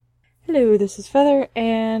Hello, this is Feather,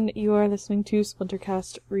 and you are listening to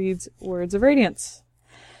Splintercast Reads Words of Radiance.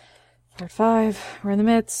 Part 5. We're in the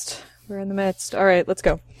midst. Alright, let's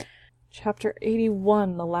go. Chapter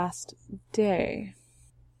 81, The Last Day.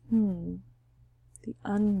 The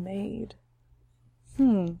Unmade.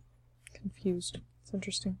 Confused. It's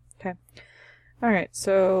interesting. Okay. Alright,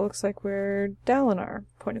 so looks like we're Dalinar,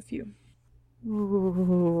 point of view.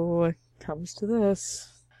 Ooh, it comes to this.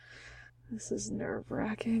 This is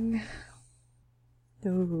nerve-wracking.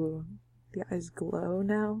 Ooh, the eyes glow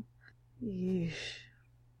now. Yeesh.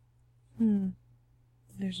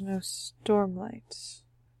 There's no stormlight,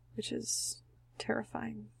 which is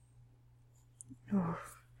terrifying.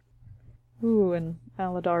 Ooh, and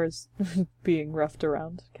Aladar's being roughed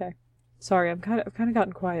around. Okay. Sorry, I've kind of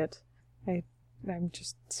gotten quiet. I'm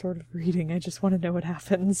just sort of reading. I just want to know what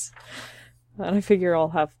happens. And I figure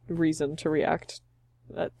I'll have reason to react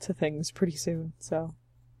to things pretty soon, so.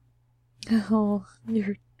 Oh,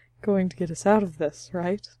 you're going to get us out of this,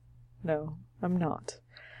 right? No, I'm not.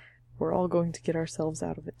 We're all going to get ourselves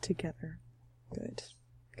out of it together. Good.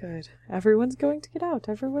 Everyone's going to get out.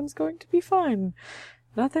 Everyone's going to be fine.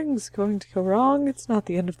 Nothing's going to go wrong. It's not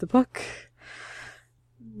the end of the book.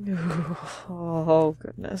 Oh,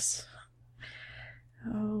 goodness.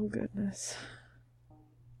 Oh, goodness.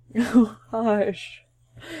 Oh, hush.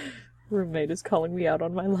 Roommate is calling me out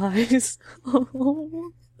on my lies.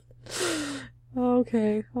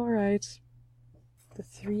 Okay, alright. The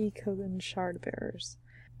 3 Kogan Shardbearers.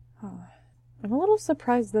 I'm a little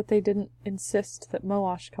surprised that they didn't insist that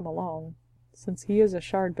Moash come along, since he is a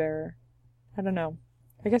Shardbearer. I don't know.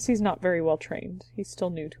 I guess he's not very well trained. He's still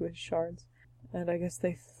new to his shards. And I guess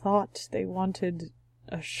they thought they wanted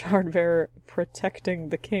a Shardbearer protecting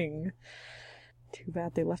the king. Too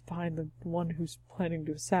bad they left behind the one who's planning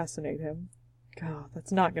to assassinate him. God,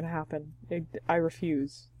 that's not gonna happen. I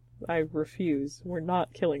refuse. We're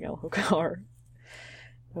not killing Elhokar.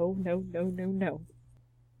 No.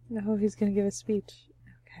 No, he's gonna give a speech.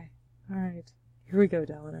 Okay. Alright. Here we go,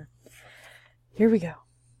 Dalinar. Here we go.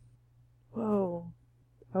 Whoa.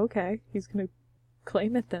 Okay, he's gonna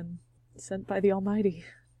claim it then. Sent by the Almighty.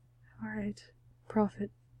 Alright.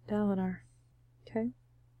 Prophet Dalinar. Okay?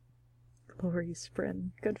 Glory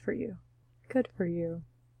Sprin. Good for you.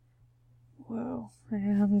 Whoa.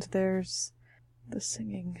 And there's the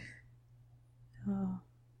singing. Oh,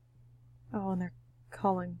 and they're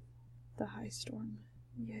calling the high storm.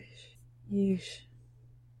 Yeesh.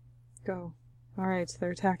 Go. Alright, they're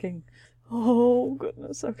attacking. Oh,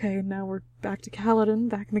 goodness. Okay, now we're back to Kaladin,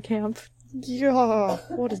 back in the camp. Yeah!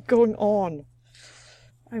 What is going on?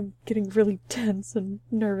 I'm getting really tense and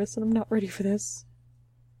nervous, and I'm not ready for this.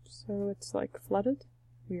 So it's like flooded?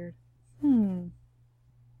 Weird.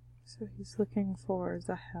 So he's looking for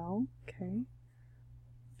Zahel. Okay.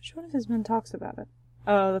 Which one of his men talks about it?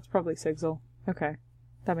 Oh, that's probably Sigzil. Okay.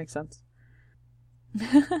 That makes sense.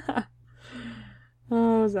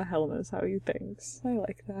 Oh, Zahel knows how he thinks. I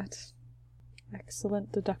like that.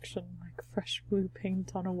 Excellent deduction, like fresh blue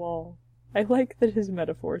paint on a wall. I like that his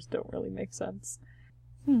metaphors don't really make sense.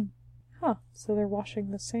 So they're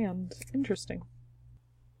washing the sand. Interesting.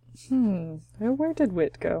 Where did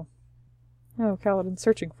Wit go? Oh, Kaladin's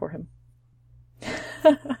searching for him.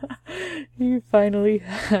 He finally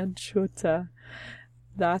had Chota.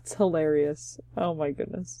 That's hilarious. Oh my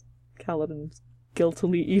goodness. Kaladin's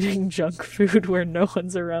guiltily eating junk food where no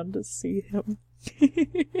one's around to see him.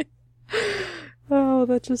 Oh,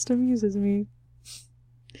 that just amuses me.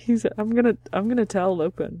 I'm gonna tell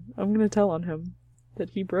Lopen. I'm gonna tell on him that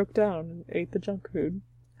he broke down and ate the junk food.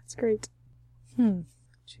 That's great.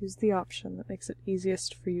 Choose the option that makes it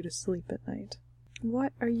easiest for you to sleep at night.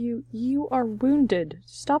 What are you? You are wounded.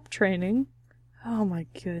 Stop training. Oh my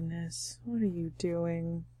goodness. What are you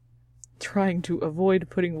doing? Trying to avoid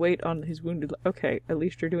putting weight on his wounded Okay, at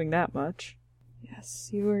least you're doing that much.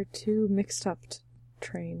 Yes, you are too mixed up to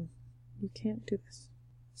train. You can't do this.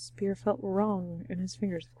 Spear felt wrong in his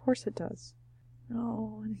fingers. Of course it does.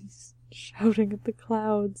 Oh, and he's shouting at the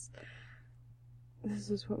clouds. This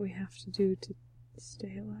is what we have to do to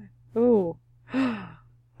stay alive. Oh.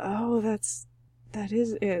 Oh, that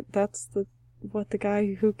is it. That's what the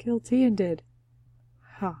guy who killed Tian did.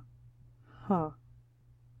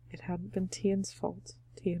 It hadn't been Tian's fault.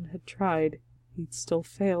 Tian had tried. He'd still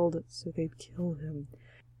failed, so they'd kill him.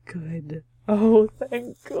 Good. Oh,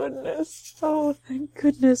 thank goodness. Oh, thank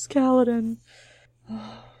goodness, Kaladin.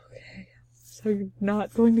 Oh, okay. So you're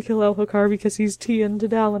not going to kill Elhokar because he's Tian to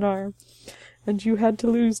Dalinar. And you had to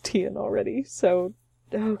lose Tian already, so...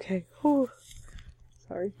 Okay. Oh.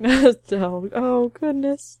 Sorry. No. Oh,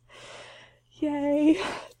 goodness. Yay!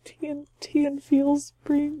 Tian feels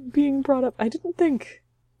being brought up. I didn't think...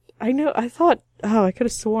 I thought... Oh, I could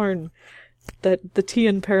have sworn that the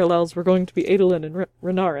Tian parallels were going to be Adolin and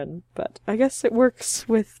Renarin, but I guess it works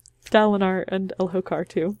with Dalinar and Elhokar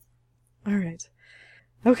too. Alright.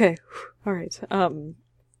 Okay. Alright.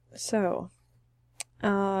 So...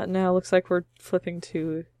 now looks like we're flipping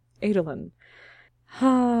to Adolin.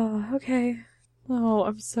 Okay. Oh,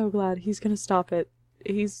 I'm so glad. He's gonna stop it.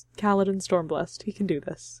 He's Kaladin Stormblessed. He can do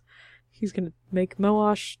this. He's gonna make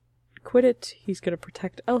Moash quit it. He's gonna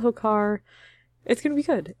protect Elhokar. It's gonna be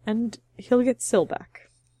good. And he'll get Syl back.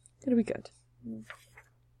 It'll be good.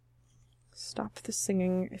 Stop the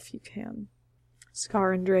singing if you can.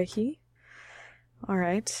 Scar and Drehi.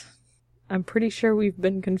 Alright. I'm pretty sure we've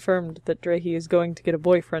been confirmed that Drehi is going to get a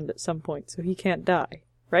boyfriend at some point, so he can't die.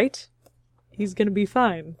 Right? He's gonna be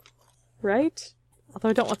fine. Right? Although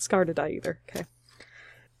I don't want Scar to die either. Okay.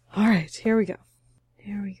 Alright, here we go.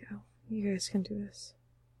 Here we go. You guys can do this.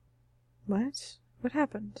 What? What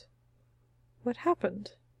happened? What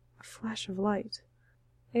happened? A flash of light.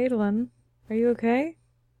 Adolin, are you okay?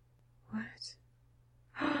 What?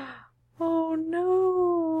 Oh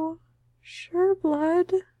no!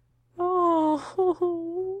 Sureblood!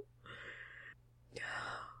 Oh!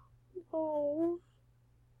 Oh!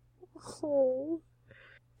 Oh!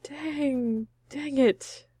 Dang! Dang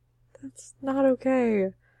it! That's not okay.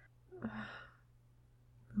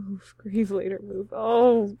 Move, grieve later, move.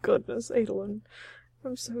 Oh, goodness, Adolin.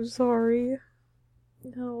 I'm so sorry.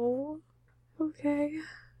 No. Okay.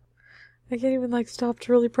 I can't even, stop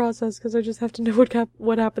to really process, because I just have to know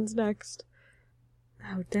what happens next.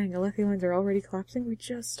 Oh, dang, Alethi lines are already collapsing? We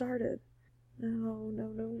just started. No, no,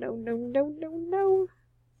 no, no, no, no, no, no.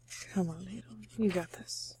 Come on, Adolin. You got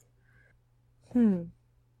this.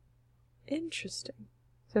 Interesting.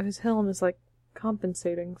 So his helm is,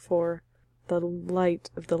 compensating for the light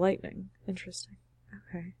of the lightning. Interesting.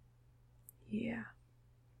 Okay. Yeah.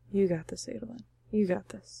 You got this, Adolin. You got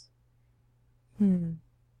this.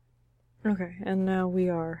 Okay, and now we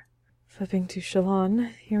are flipping to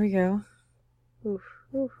Shallan. Here we go. Oof,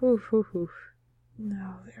 oof, oof, oof, oof.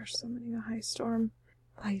 No, there are so many a high storm.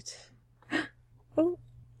 Light.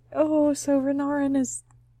 Oh, so Renarin is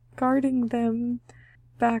guarding them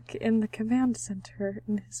back in the command center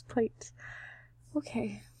in his plate.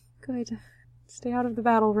 Okay, good. Stay out of the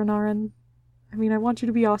battle, Renarin. I mean, I want you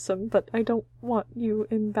to be awesome, but I don't want you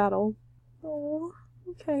in battle. Oh,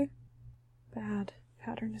 okay. Bad.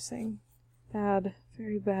 Patternessing. Bad.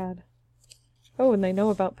 Very bad. Oh, and they know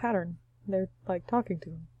about Pattern. They're, talking to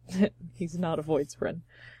him. He's not a Void Spren.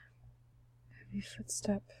 Heavy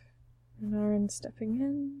footstep. Renarin stepping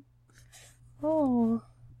in. Oh.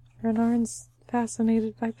 Renarin's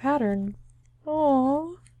fascinated by Pattern.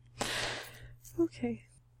 Oh. Okay.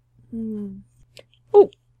 Oh!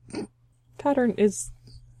 Pattern is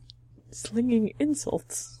slinging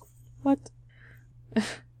insults. What?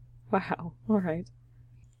 Wow. Alright.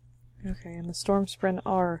 Okay, and the Storm Spren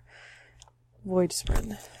are Void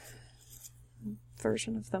Spren.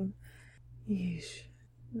 Version of them. Yeesh.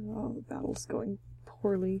 Oh, the battle's going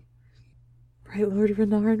poorly. Bright Lord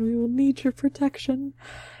Renarin, we will need your protection.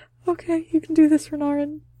 Okay, you can do this,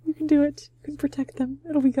 Renarin. You can do it. You can protect them.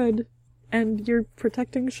 It'll be good. And you're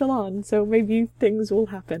protecting Shallan, so maybe things will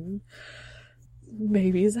happen.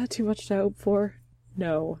 Maybe. Is that too much to hope for?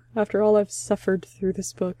 No. After all I've suffered through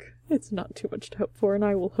this book, it's not too much to hope for, and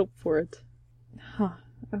I will hope for it. Huh.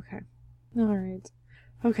 Okay. Alright.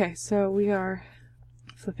 Okay, so we are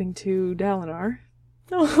flipping to Dalinar.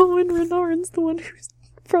 Oh, and Renarin's the one who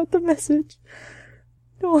brought the message.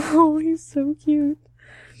 Oh, he's so cute.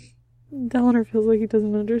 Dalinar feels like he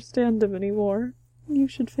doesn't understand him anymore. You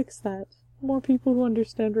should fix that. The more people who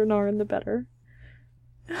understand Renarin, the better.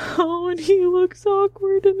 Oh, and he looks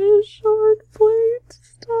awkward in his short plate.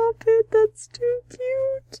 Stop it, that's too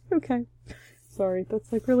cute. Okay. Sorry,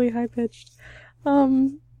 that's really high-pitched.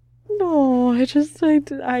 No,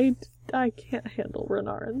 I can't handle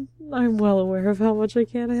Renarin. I'm well aware of how much I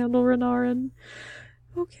can't handle Renarin.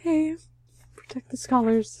 Okay. Protect the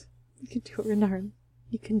scholars. You can do it, Renarin.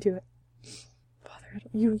 You can do it. Father,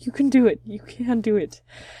 you can do it. You can do it.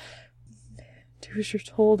 Do as you're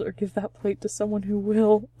told, or give that plate to someone who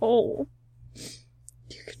will. Oh.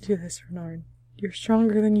 You can do this, Renarin. You're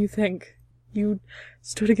stronger than you think. You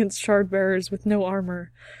stood against shard bearers with no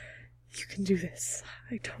armor. You can do this.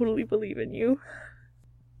 I totally believe in you.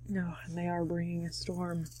 No, and they are bringing a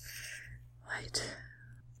storm. Light.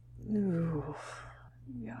 Ooh.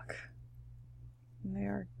 Yuck. And they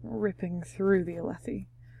are ripping through the Alethi.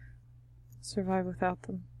 Survive without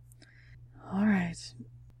them. Alright.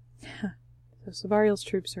 So Sevarial's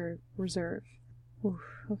troops are reserve. Oof,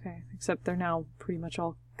 okay. Except they're now pretty much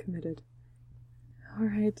all committed.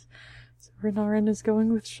 Alright. So Renarin is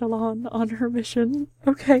going with Shallan on her mission.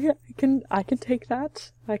 Okay, I can take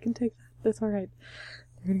that. I can take that. That's alright.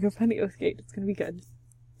 We're gonna go find the Oathgate. It's gonna be good.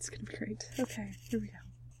 It's gonna be great. Okay, here we go.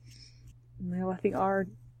 And the Alethi are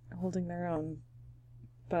holding their own.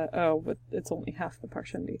 But it's only half the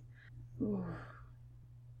Parshendi. Ooh.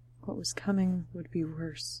 What was coming would be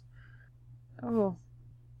worse. Oh,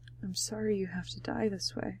 I'm sorry you have to die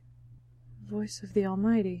this way. The voice of the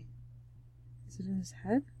Almighty. Is it in his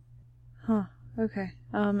head? Huh, okay.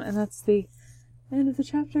 And that's the end of the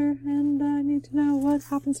chapter, and I need to know what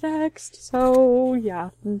happens next. So,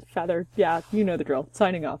 yeah, Feather, yeah, you know the drill.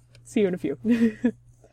 Signing off. See you in a few.